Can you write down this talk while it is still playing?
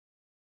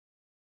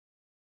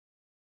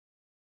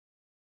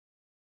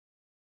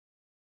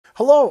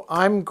Hello,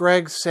 I'm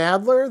Greg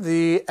Sadler,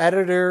 the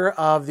editor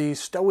of the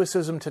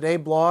Stoicism Today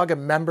blog, a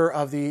member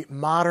of the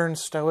Modern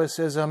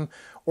Stoicism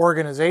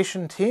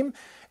organization team,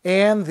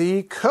 and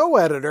the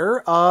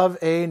co-editor of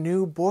a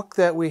new book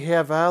that we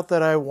have out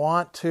that I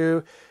want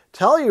to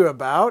tell you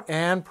about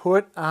and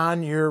put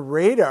on your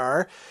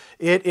radar.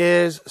 It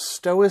is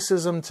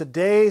Stoicism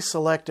Today,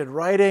 Selected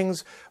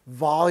Writings,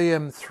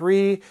 Volume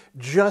 3,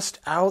 just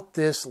out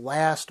this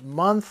last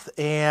month,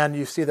 and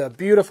you see the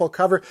beautiful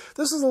cover.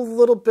 This is a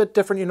little bit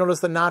different. You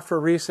notice the not for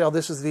resale.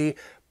 This is the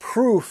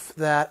proof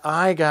that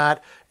I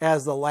got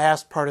as the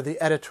last part of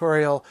the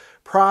editorial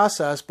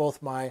process.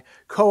 Both my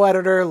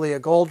co-editor, Leah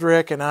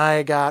Goldrick, and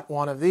I got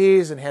one of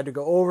these and had to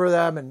go over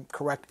them and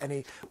correct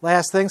any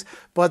last things.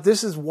 But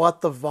this is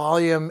what the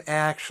volume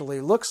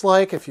actually looks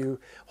like. If you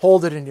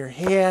hold it in your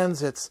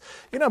hands, it's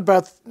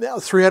about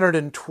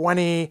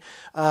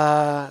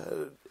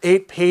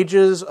 328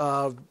 pages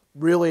of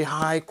really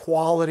high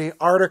quality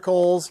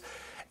articles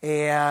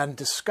and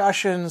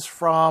discussions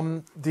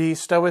from the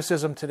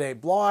Stoicism Today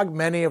blog,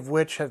 many of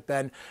which have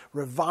been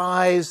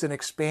revised and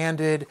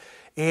expanded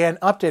and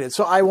updated.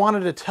 So I wanted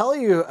to tell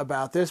you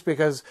about this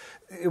because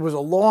it was a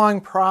long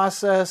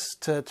process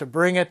to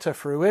bring it to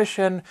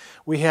fruition.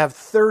 We have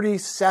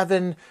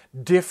 37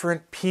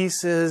 different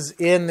pieces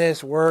in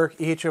this work,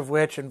 each of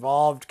which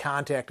involved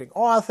contacting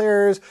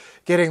authors,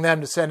 getting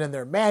them to send in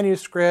their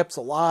manuscripts,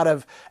 a lot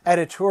of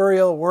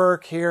editorial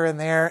work here and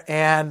there,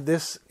 and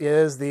this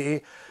is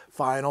the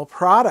final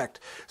product.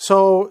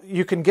 So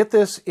you can get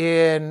this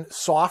in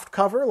soft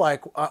cover,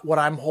 like what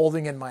I'm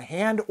holding in my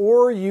hand,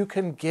 or you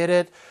can get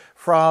it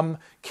from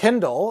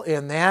Kindle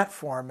in that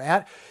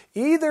format.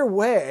 Either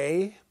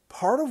way,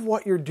 part of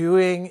what you're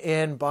doing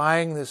in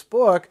buying this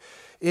book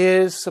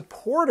is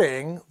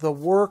supporting the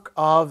work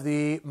of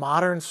the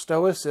Modern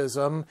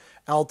Stoicism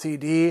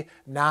Ltd.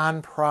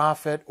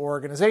 Nonprofit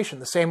organization,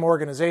 the same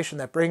organization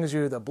that brings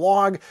you the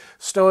blog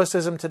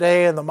Stoicism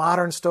Today and the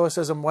Modern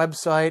Stoicism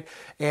website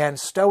and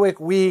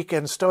Stoic Week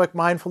and Stoic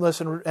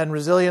Mindfulness and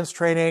Resilience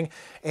training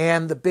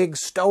and the big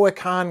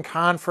Stoicon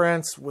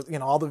conference with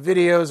all the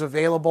videos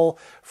available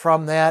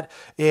from that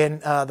in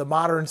the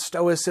Modern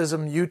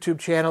Stoicism YouTube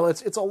channel.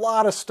 It's a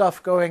lot of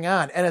stuff going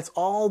on, and it's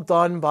all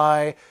done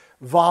by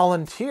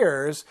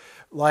volunteers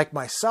like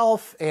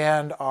myself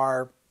and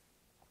our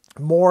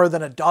more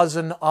than a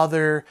dozen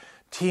other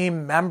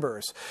team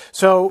members.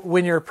 So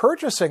when you're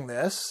purchasing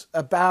this,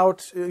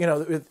 about, in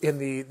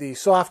the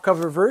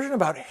softcover version,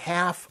 about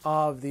half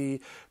of the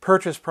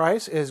purchase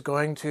price is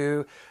going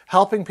to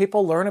helping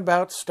people learn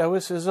about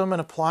Stoicism and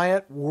apply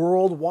it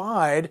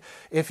worldwide.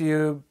 If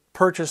you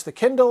purchase the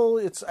Kindle,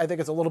 I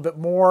think it's a little bit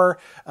more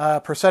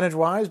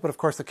percentage-wise, but of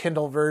course the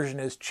Kindle version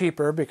is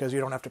cheaper because you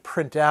don't have to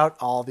print out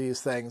all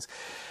these things.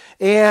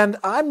 And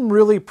I'm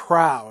really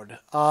proud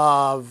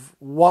of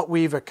what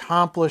we've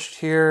accomplished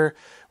here.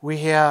 We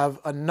have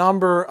a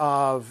number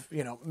of,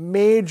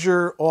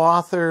 major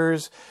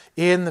authors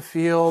in the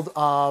field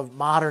of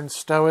modern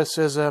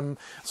Stoicism.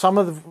 Some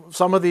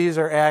of these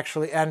are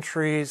actually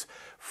entries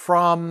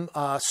from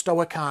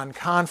Stoicon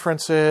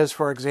conferences.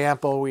 For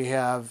example, we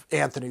have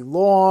Anthony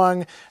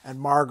Long and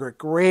Margaret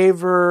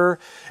Graver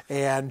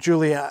and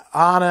Julia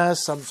Anna,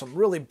 some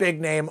really big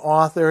name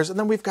authors. And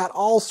then we've got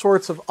all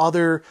sorts of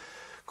other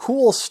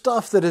cool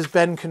stuff that has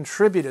been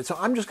contributed. So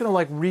I'm just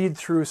going to read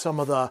through some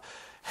of the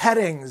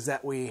headings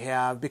that we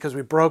have because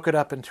we broke it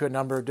up into a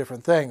number of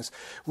different things.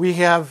 We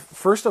have,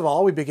 first of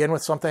all, we begin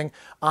with something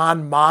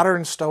on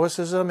modern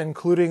Stoicism,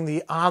 including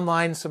the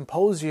online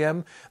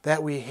symposium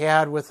that we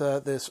had with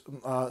this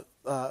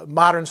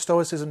Modern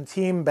Stoicism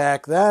team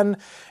back then,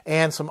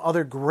 and some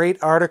other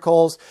great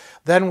articles.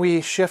 Then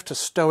we shift to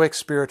Stoic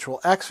spiritual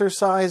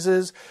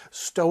exercises,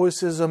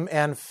 Stoicism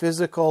and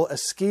physical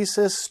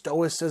Askēsis,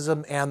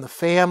 Stoicism and the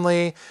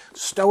family,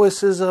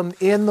 Stoicism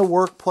in the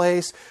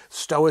workplace,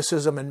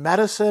 Stoicism in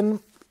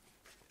medicine,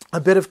 a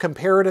bit of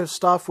comparative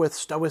stuff with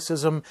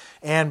Stoicism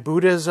and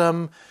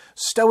Buddhism,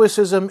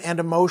 Stoicism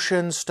and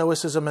emotions,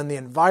 Stoicism and the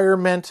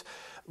environment.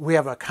 We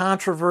have a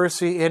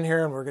controversy in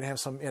here, and we're going to have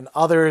some in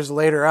others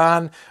later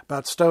on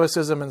about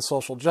Stoicism and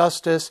social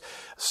justice,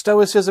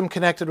 Stoicism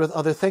connected with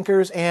other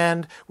thinkers,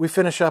 and we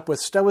finish up with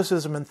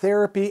Stoicism and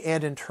therapy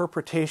and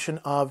interpretation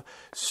of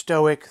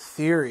Stoic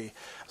theory.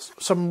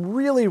 Some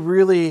really,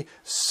 really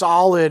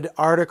solid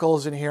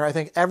articles in here. I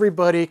think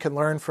everybody can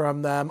learn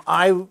from them.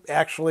 I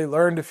actually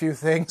learned a few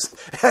things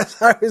as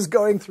I was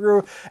going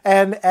through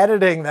and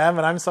editing them,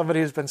 and I'm somebody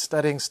who's been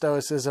studying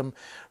Stoicism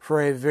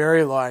for a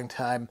very long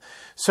time.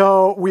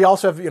 So we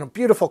also have,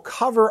 beautiful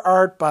cover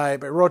art by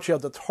Rocio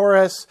de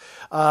Torres,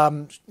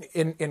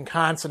 in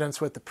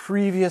consonance with the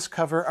previous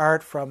cover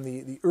art from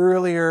the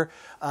earlier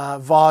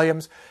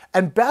volumes.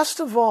 And best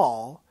of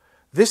all,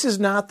 this is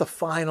not the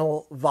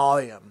final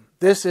volume.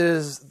 This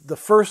is the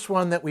first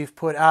one that we've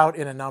put out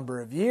in a number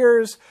of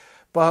years,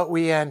 but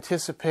we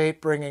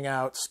anticipate bringing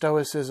out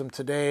Stoicism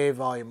Today,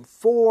 Volume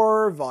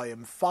 4,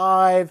 Volume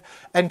 5,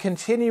 and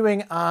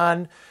continuing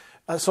on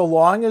so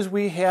long as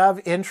we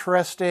have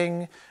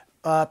interesting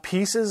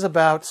pieces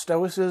about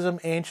Stoicism,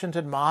 ancient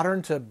and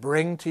modern, to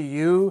bring to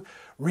you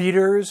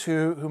readers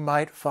who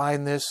might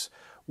find this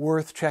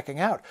worth checking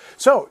out.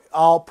 So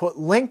I'll put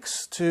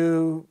links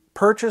to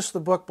purchase the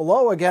book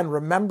below. Again,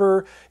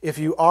 remember, if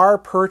you are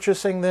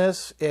purchasing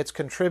this, it's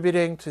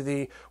contributing to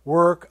the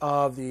work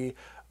of the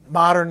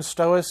Modern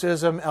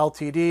Stoicism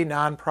Ltd.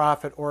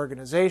 Nonprofit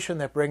organization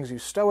that brings you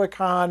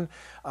Stoicon,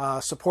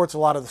 supports a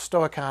lot of the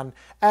Stoicon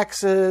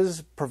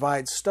X's,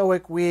 provides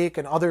Stoic Week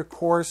and other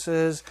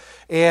courses,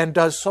 and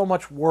does so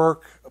much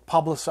work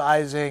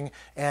publicizing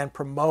and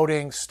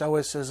promoting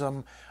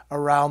Stoicism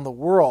around the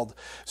world.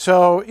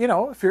 So,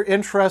 if you're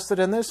interested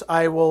in this,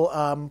 I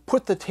will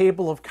put the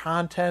table of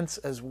contents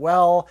as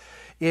well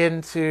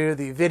into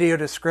the video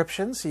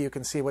description so you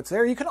can see what's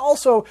there. You can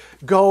also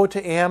go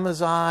to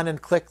Amazon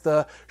and click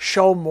the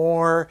show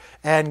more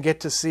and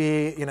get to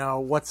see,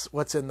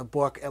 what's in the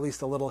book, at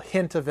least a little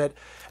hint of it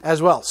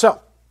as well.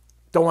 So,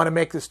 don't want to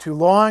make this too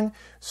long.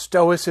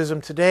 Stoicism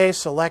Today,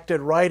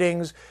 Selected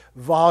Writings,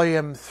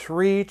 Volume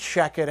 3.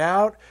 Check it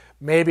out.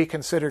 Maybe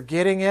consider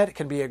getting it. It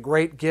can be a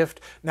great gift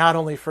not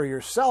only for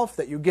yourself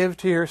that you give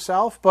to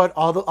yourself, but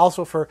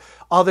also for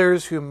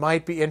others who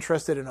might be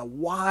interested in a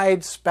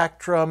wide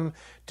spectrum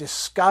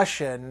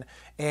discussion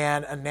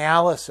and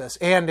analysis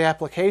and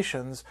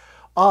applications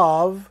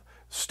of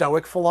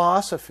Stoic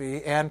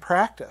philosophy and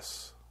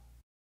practice.